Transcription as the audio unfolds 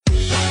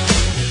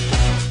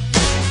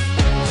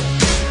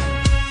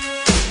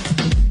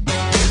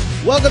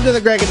Welcome to the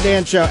Greg and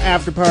Dan Show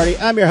After Party.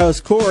 I'm your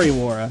host, Corey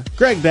Wara.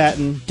 Greg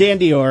Batten, Dan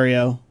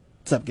Diorio.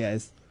 What's up,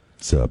 guys?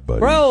 What's up,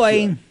 buddy?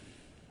 Rolling.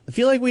 I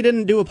feel like we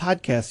didn't do a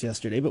podcast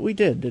yesterday, but we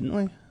did, didn't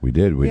we? We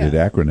did. We did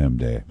acronym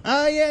day.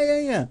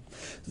 Yeah.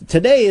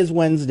 Today is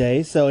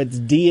Wednesday, so it's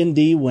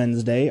D&D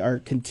Wednesday. Our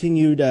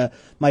continued,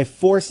 my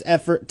forced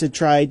effort to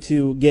try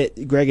to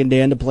get Greg and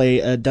Dan to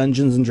play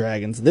Dungeons and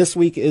Dragons. This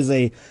week is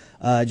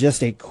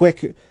just a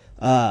quick,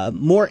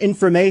 more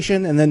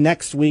information, and then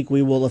next week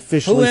we will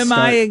officially Who am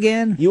I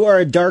again? You are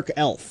a dark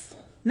elf.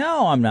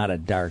 No, I'm not a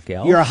dark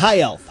elf. You're a high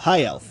elf.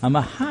 High elf. I'm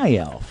a high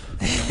elf.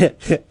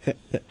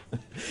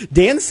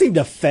 Dan seemed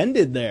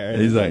offended there.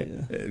 He's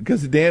like,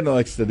 because Dan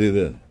likes to do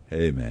this.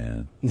 Hey,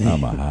 man,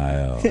 I'm a high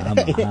elf. I'm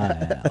a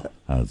high elf.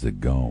 How's it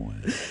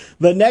going?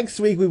 But next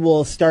week we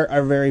will start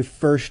our very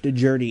first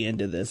journey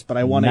into this. But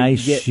I want to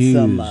get shoes,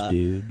 some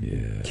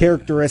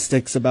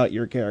characteristics about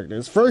your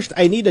characters. First,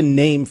 I need a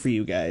name for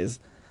you guys.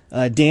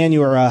 Dan,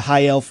 you are a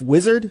high elf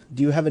wizard.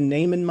 Do you have a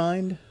name in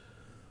mind?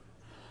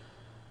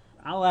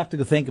 I'll have to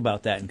go think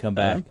about that and come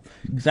back.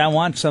 Because I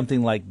want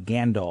something like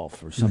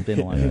Gandalf or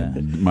something like that.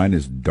 Mine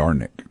is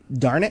Darnick.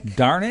 Darnick?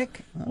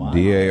 Darnick? Wow.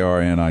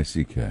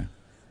 Darnick.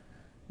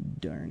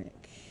 Darnick.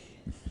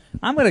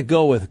 I'm going to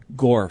go with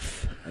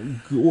Gorf.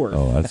 Gorf.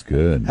 Oh, that's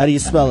good. How do you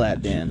spell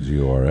that, Dan?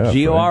 G-O-R-F.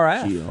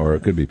 G-O-R-F. Right? Or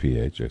it could be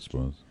P-H, I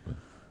suppose.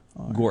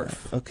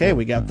 Gorf. Okay,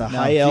 we got the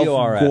high elf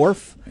G-O-R-F.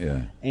 Gorf.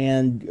 Yeah.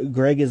 And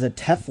Greg is a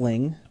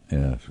tiefling.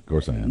 Yeah, of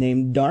course I am.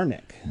 Named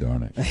Darnick.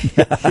 Darnick.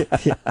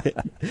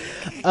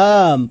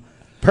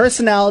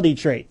 Personality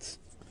traits.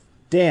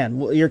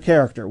 Dan, your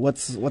character.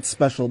 What's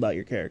special about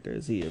your character?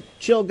 Is he a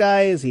chill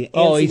guy? Is he an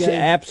antsy He's guy?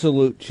 an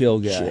absolute chill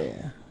guy.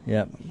 Chill.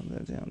 Yep. Put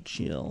that down.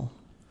 Chill.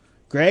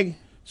 Greg?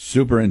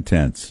 Super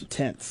intense.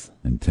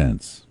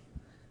 Intense.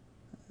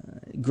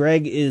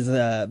 Greg is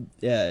an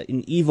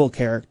evil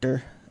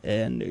character,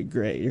 and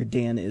your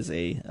Dan is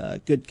a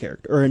good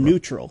character, or a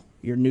neutral.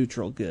 You're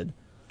neutral good.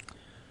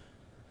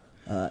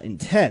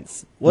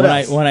 Intense. What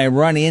else? When I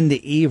run into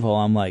evil,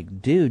 I'm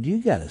like, dude, you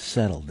got to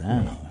settle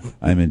down.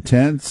 I'm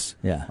intense.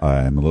 Yeah.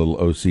 I'm a little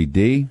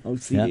OCD.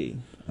 OCD. Yep.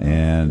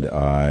 And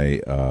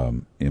I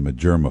am a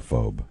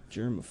germaphobe.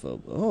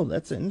 Germaphobe. Oh,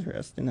 that's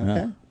interesting.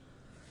 Okay.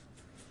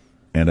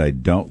 And I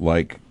don't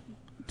like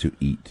to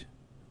eat.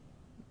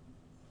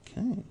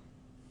 Okay.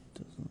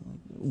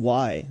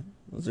 Why?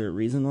 Was there a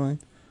reason why?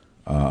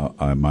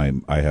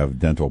 I have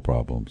dental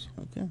problems.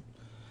 Okay.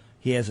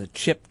 He has a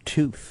chipped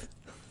tooth.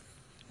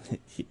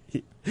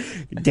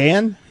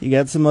 Dan, you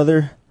got some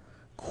other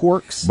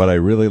quirks? But I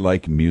really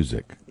like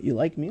music. You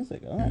like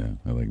music? All right. Yeah,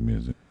 I like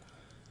music.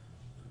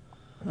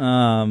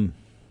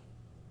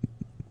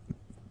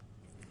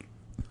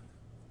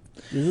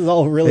 This is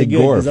all really good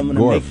because I'm going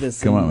to make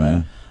this. Come on,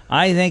 man.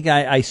 I think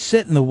I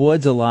sit in the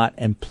woods a lot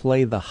and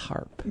play the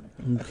harp.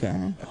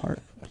 Okay,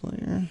 harp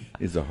player.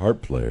 He's a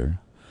harp player.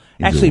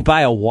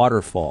 By a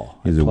waterfall.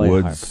 He's a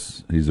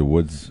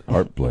woods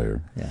harp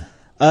player.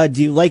 Yeah.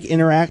 Do you like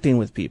interacting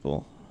with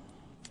people?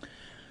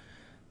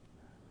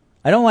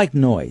 I don't like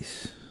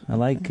noise. I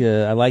like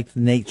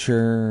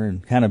nature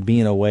and kind of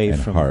being away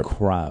And from harp.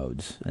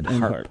 crowds and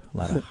harp. A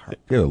lot of harp.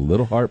 You have a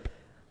little harp?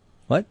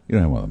 What? You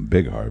don't have one of them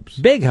big harps.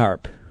 Big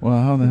harp. Well,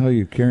 how the hell are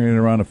you carrying it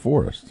around a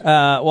forest?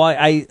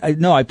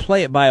 I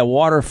play it by a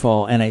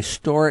waterfall and I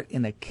store it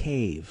in a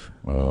cave.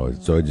 Oh,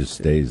 so it just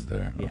stays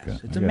there. Yes, Okay.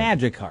 it's a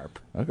magic harp.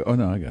 Okay. Oh,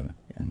 no, I got it.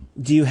 Yeah.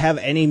 Do you have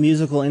any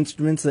musical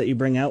instruments that you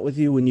bring out with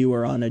you when you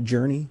are on a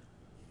journey?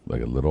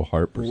 Like a little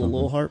harp or A something?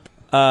 little harp?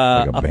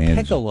 Like a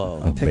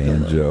piccolo. A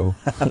banjo.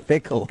 A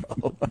piccolo.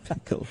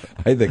 Piccolo.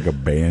 I think a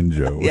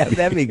banjo. Yeah,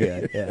 that'd be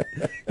good. Yeah.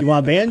 You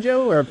want a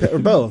banjo or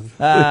both?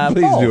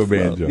 Please both. do a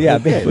banjo. Yeah,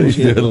 Please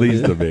do at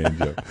least a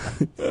banjo.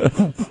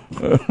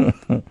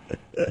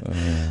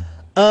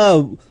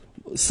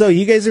 So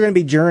you guys are going to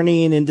be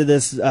journeying into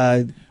this.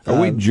 Are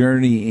we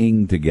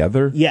journeying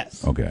together?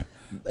 Yes. Okay.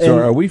 So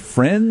And are we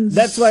friends?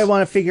 That's what I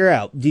want to figure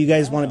out. Do you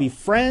guys want to be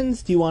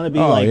friends? Do you want to be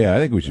yeah, I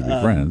think we should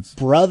be friends.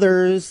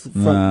 brothers,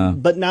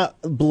 but not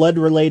blood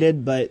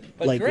related, but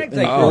like Greg's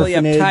an like really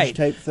orphanage uptight.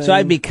 type thing? So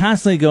I'd be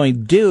constantly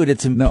going, dude,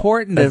 it's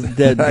important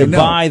to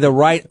buy the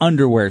right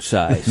underwear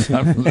size.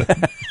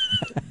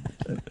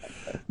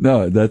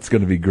 No, that's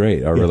going to be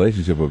great. Our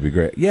relationship would be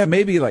great. Yeah,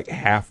 maybe like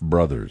half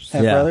brothers.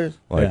 Half brothers?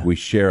 Like we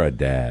share a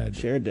dad.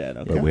 Share a dad,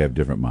 okay. But we have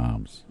different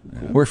moms.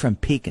 Yeah. We're from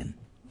Pekin.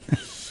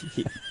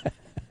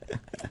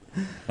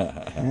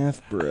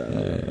 Half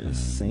brothers,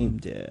 same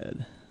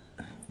dad,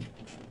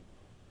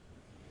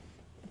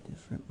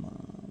 different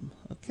mom.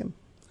 Okay.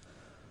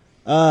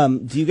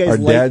 Do you guys Our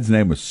like dad's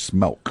name was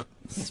Smelk.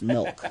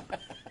 Smilk?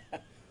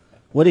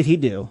 What did he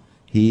do?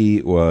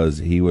 He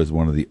was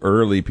one of the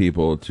early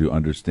people to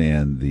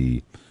understand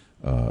the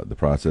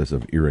process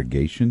of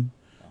irrigation.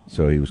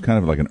 So he was kind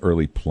of like an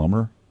early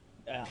plumber.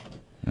 Yeah.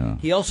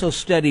 He also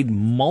studied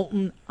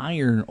molten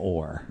iron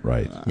ore.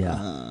 Right.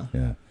 Yeah.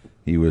 Yeah.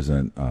 He was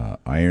an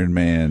Iron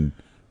Man.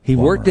 He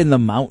plumber. worked in the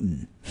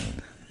mountain.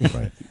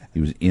 Right. He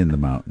was in the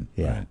mountain.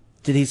 Yeah. Right.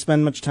 Did he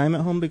spend much time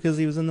at home because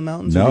he was in the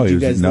mountains? No, or did he you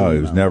guys was live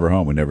in the never mountains?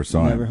 home. We never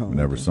saw Never him. home, We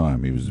never okay. saw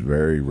him. He was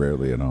very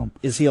rarely at home.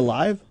 Is he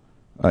alive?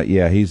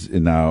 Yeah, he's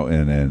now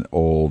in an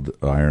old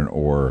iron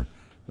ore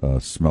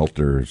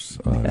smelter's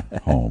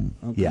home.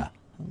 Okay. Yeah.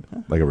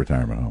 Like a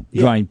retirement home.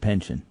 Drawing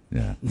pension.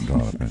 Yeah,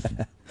 drawing a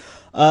pension.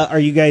 Are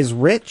you guys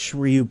rich?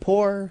 Were you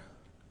poor?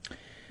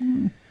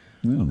 I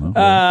don't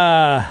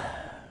know.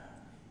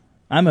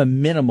 I'm a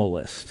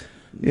minimalist.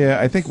 Yeah,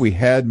 I think we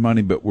had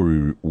money, but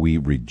we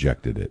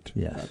rejected it.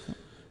 Yes.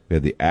 We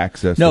had the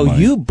access No, to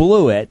money. you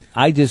blew it.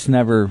 I just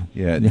never.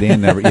 Yeah,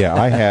 Dan never. Yeah,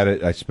 I had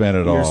it. I spent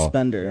it You're a all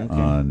spender. Okay.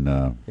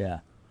 on. Yeah.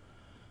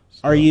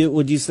 Are you?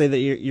 Would you say that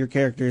your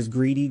character is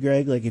greedy,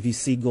 Greg? Like if you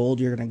see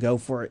gold, you're going to go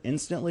for it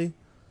instantly?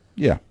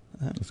 Yeah,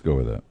 let's go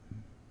with that.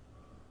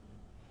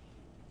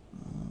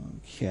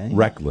 Okay.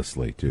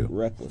 Recklessly too.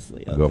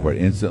 Recklessly. Go for it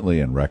instantly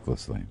and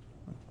recklessly.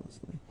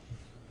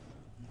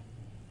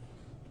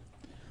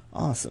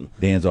 Awesome.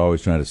 Dan's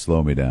always trying to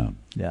slow me down.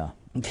 Yeah.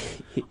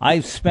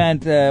 I've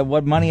spent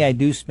what money I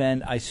do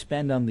spend. I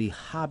spend on the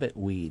Hobbit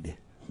weed.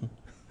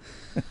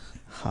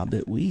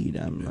 Hobbit weed.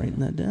 I'm writing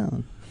that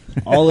down.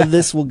 All of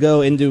this will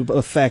go into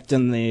effect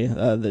in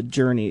the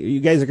journey. You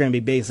guys are going to be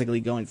basically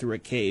going through a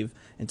cave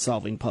and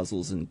solving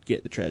puzzles and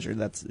get the treasure.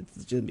 It's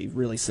going to be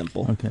really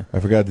simple. Okay. I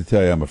forgot to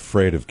tell you, I'm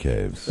afraid of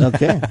caves.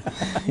 Okay.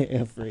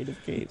 Afraid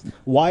of caves.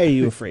 Why are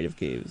you afraid of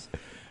caves?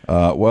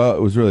 Well,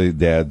 it was really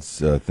Dad's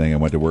thing. I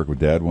went to work with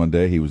Dad one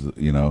day. He was,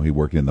 he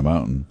worked in the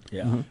mountain.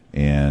 Yeah.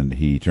 And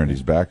he turned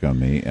his back on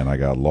me, and I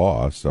got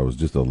lost. I was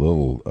just a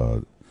little.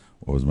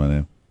 What was my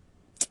name?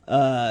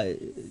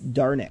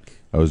 Darnick.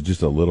 I was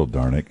just a little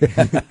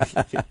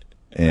Darnick,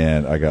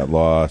 and I got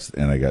lost,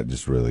 and I got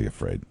just really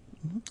afraid.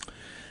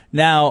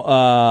 Now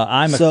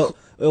I'm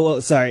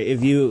sorry.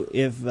 If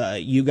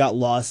you got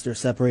lost or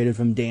separated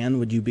from Dan,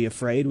 would you be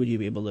afraid? Would you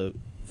be able to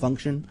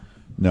function?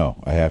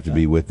 No, I have to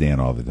be with Dan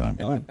all the time.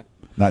 Okay.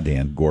 Not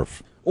Dan,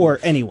 Gorf. Or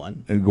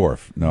anyone.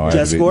 Gorf. No,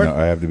 Just Gorf?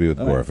 I have to be with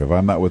Gorf. If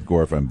I'm not with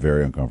Gorf, I'm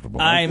very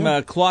uncomfortable. I'm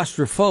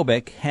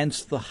claustrophobic,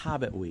 hence the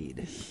Hobbit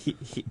weed.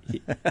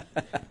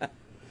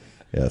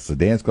 Yeah, so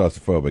Dan's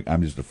claustrophobic.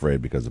 I'm just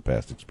afraid because of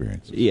past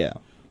experiences. Yeah.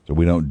 So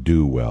we don't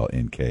do well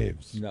in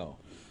caves. No.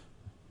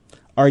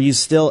 Are you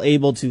still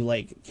able to,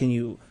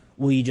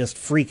 will you just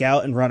freak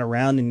out and run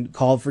around and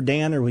call for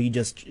Dan, or will you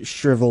just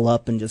shrivel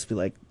up and just be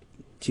like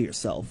to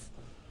yourself?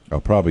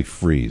 I'll probably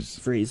freeze.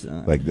 Freeze.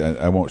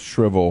 I won't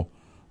shrivel.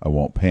 I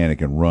won't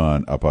panic and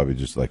run. I'll probably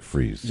just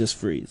freeze. Just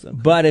freeze. Okay.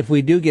 But if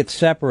we do get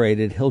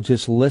separated, he'll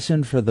just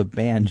listen for the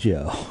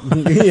banjo.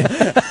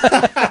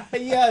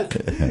 Yes.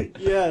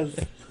 Yes.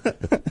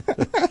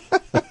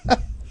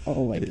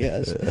 Oh my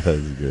gosh. That's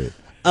good.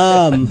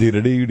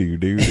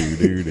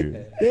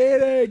 Do-do-do-do-do-do-do.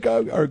 Hey,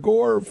 or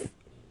Gorf.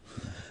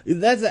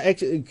 That's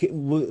actually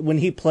when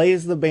he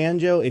plays the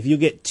banjo. If you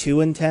get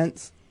too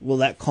intense, will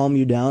that calm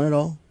you down at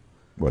all?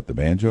 What, the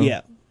banjo?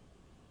 Yeah.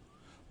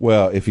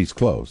 Well, if he's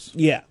close.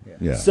 Yeah.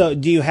 Yeah. So,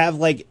 do you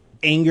have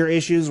anger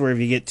issues where if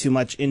you get too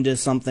much into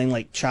something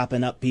like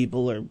chopping up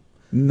people or?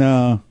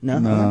 No, No?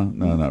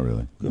 not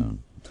really. No.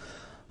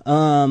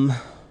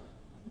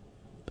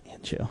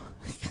 Banjo.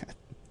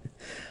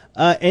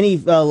 Any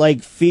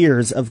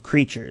fears of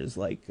creatures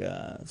like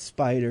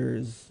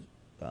spiders,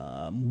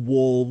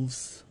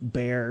 wolves,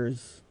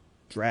 bears,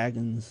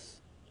 dragons?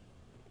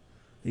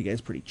 You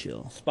guys pretty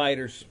chill.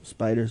 Spiders.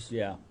 Spiders.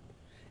 Yeah.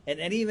 And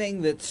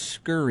anything that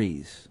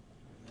scurries.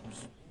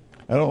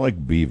 I don't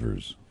like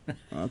beavers.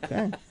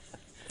 Okay.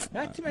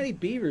 Not too many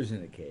beavers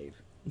in a cave.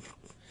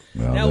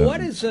 Well, Now,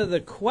 what is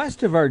the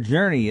quest of our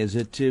journey? Is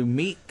it to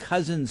meet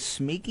cousin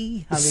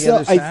Smeegy on the So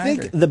other side? I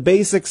think the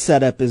basic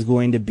setup is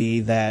going to be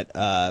that,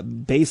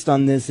 based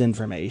on this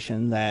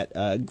information,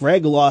 that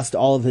Greg lost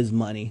all of his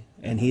money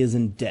and he is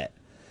in debt.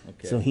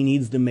 Okay. So he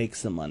needs to make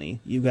some money.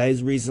 You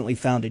guys recently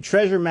found a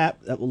treasure map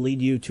that will lead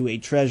you to a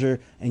treasure,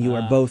 and you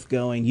are both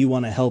going. You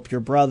want to help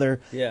your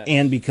brother, Yes.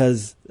 and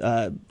because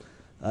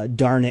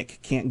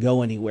Darnick can't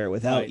go anywhere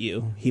without Right.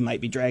 you, he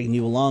might be dragging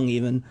you along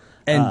even.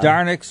 And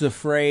Darnick's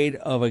afraid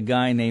of a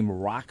guy named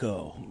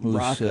Rocco. Who's,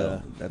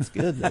 Rocco. That's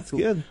good. That's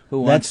good.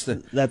 who wants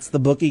That's the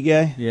bookie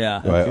guy?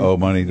 Yeah. Do I owe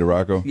money to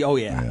Rocco? Oh,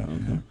 yeah.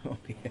 Yeah. Oh,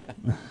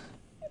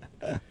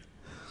 yeah.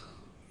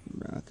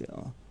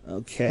 Rocco.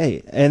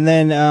 Okay. And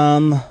then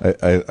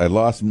I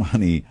lost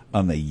money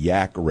on the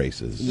yak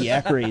races.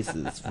 yak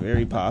races,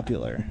 very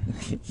popular.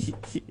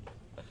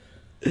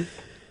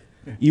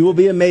 You will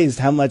be amazed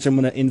how much I'm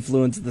going to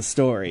influence the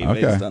story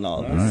based on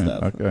all this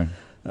stuff. Okay.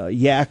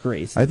 Yak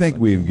races. I think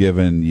we've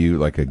given you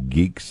like a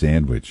geek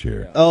sandwich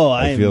here. Oh,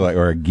 I feel like,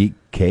 or a geek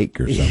cake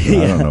or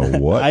something. I don't know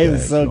what. I am the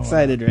heck's so going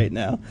excited right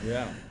now.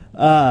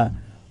 Yeah.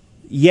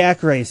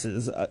 Yak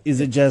races. Is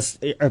it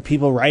just, are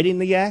people riding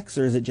the yaks,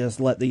 or is it just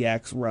let the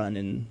yaks run?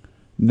 And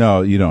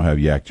No, you don't have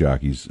yak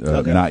jockeys.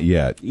 Okay. Not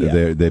yet.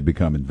 Yeah. They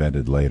become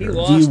invented later. He do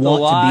you lost a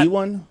want lot. to be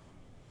one?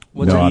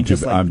 No, Or I'm you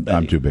just like I'm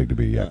Betty? too big to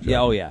be a yak jockey.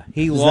 Yeah, oh, yeah.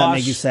 He Does lost. that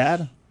make you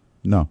sad?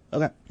 No.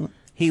 Okay.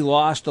 He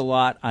lost a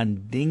lot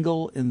on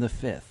Dingle in the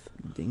Fifth.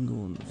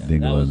 Dingle.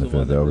 Dingle was in the the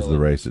one fifth. that That was the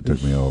really- race that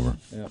took me over.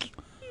 Yeah.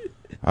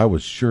 I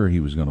was sure he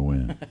was going to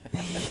win.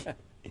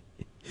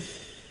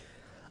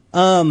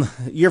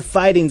 Your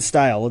fighting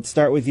style. Let's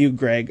start with you,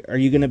 Greg. Are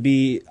you going to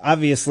be,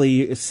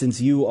 obviously,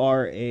 since you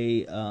are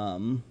a,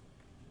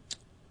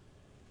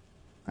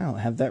 I don't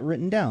have that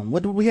written down.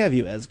 What did we have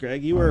you as,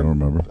 Greg? You were, I don't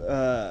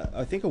remember.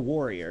 I think a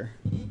warrior.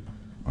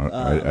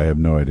 I have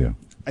no idea.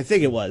 I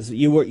think it was.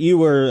 You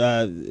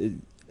were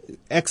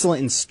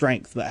excellent in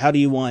strength, but how do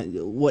you want,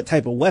 what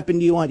type of weapon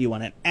do you want? Do you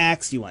want an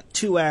axe? Do you want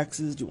 2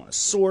 axes? Do you want a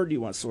sword? Do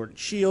you want a sword and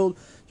shield?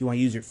 Do you want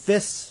to use your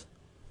fists?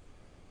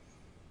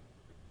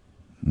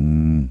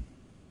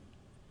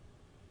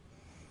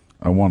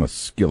 I want a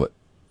skillet.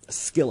 A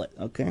skillet,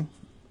 okay.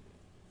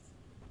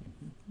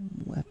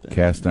 Weapon.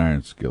 Cast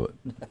iron skillet.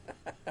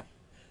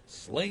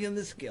 Slinging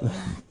the skillet.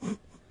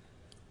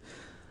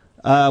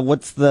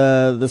 What's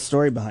the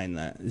story behind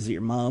that? Is it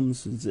your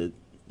mom's? Is it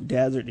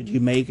dad's, or did you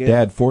make it?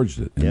 Dad forged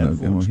it. Dad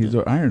forged He's it.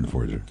 an iron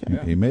forger.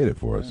 Okay. He made it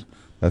for us.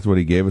 That's what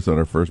he gave us on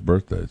our first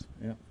birthdays.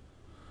 Yeah.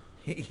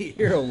 You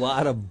hear a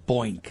lot of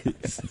boink.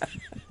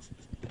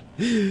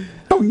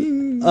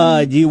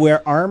 Do you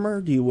wear armor?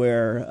 Do you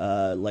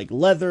wear like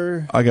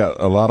leather? I got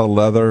a lot of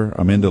leather.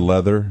 I'm into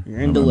leather.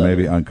 You're into leather.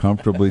 Maybe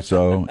uncomfortably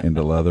so.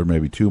 Into leather.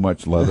 Maybe too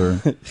much leather.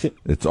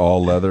 It's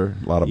all leather.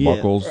 A lot of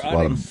buckles. For A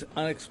lot of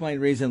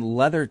unexplained reason,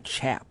 leather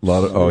chaps.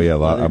 Leather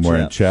I'm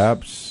wearing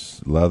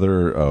chaps.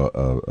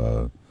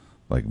 leather,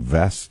 like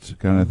vest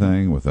kind of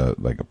thing with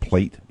a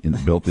plate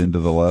built into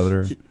the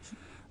leather.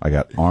 I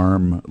got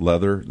arm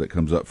leather that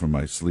comes up from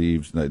my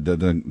sleeves.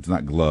 It's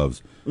not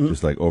gloves,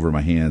 just like over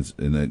my hands,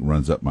 and it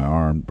runs up my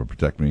arm to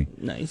protect me.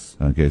 Nice.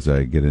 In case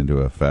I get into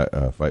a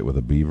fight with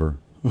a beaver.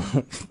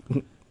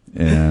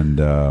 And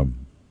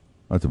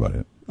that's about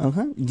it.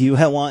 Okay. Do you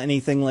want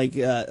anything like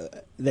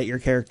that your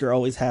character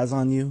always has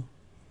on you?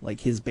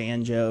 Like his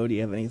banjo? Do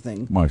you have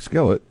anything? My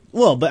skillet?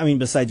 Well, but I mean,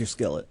 besides your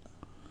skillet.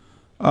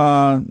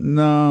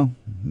 No.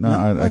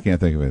 I can't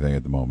think of anything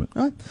at the moment.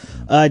 All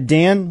right.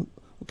 Dan,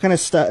 what kind of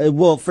stuff?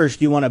 Well, first,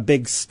 do you want a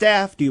big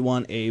staff? Do you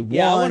want a wand?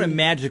 Yeah, I want a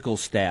magical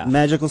staff.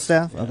 Magical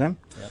staff? Okay.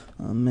 Yeah.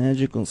 A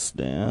magical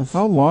staff.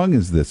 How long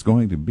is this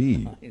going to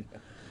be? We've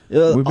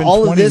been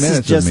all 20 of this is minutes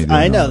of just, me doing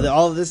I know, all that.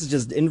 all of this is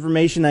just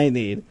information I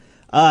need.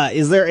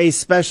 Is there a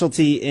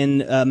specialty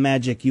in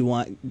magic you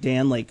want,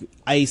 Dan? Like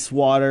ice,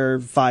 water,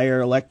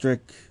 fire,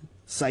 electric,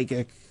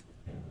 psychic?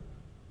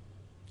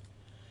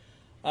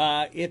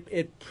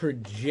 It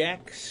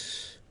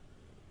projects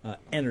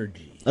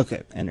energy.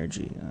 Okay,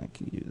 energy. I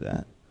can do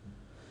that.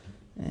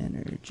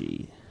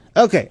 Energy.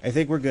 Okay, I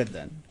think we're good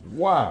then.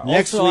 Wow.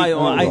 Next Also, week, I a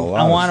lot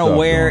of want to stuff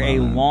wear going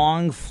a on.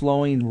 long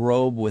flowing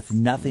robe with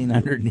nothing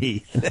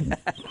underneath.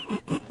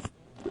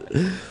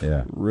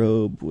 Yeah.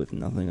 Robe with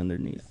nothing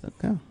underneath.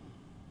 Okay.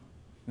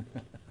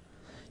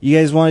 You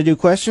guys want to do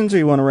questions, or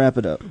you want to wrap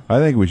it up? I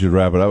think we should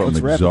wrap it up. Let's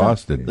I'm wrap it up.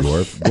 exhausted,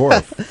 Gorf.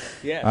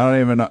 Gorf. Yeah. I don't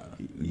even know.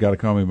 You got to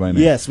call me by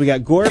name. Yes, we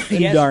got Gorf and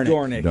Yes,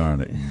 Darnick.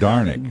 Dornick.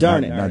 Darnick.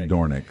 Darnick. Not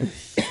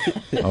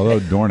Dornick. Although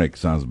Dornick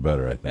sounds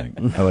better, I think.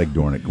 I like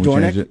Dornick. Can we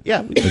Dornick? change it?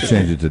 Yeah. Let's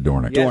change it to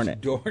Dornick. Yes,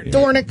 Dornick. Dornick.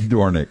 Dornick.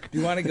 Dornick. Do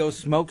you want to go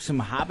smoke some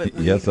Hobbit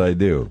weed? Yes, I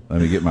do.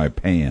 Let me get my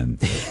pan.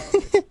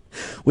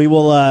 We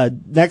will,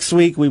 next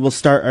week, we will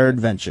start our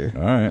adventure.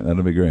 All right,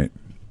 that'll be great.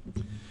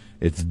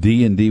 It's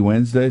D&D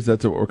Wednesdays.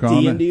 That's what we're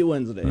calling D&D it.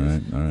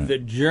 Wednesdays. All right. The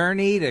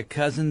Journey to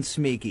Cousin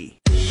Smeegy.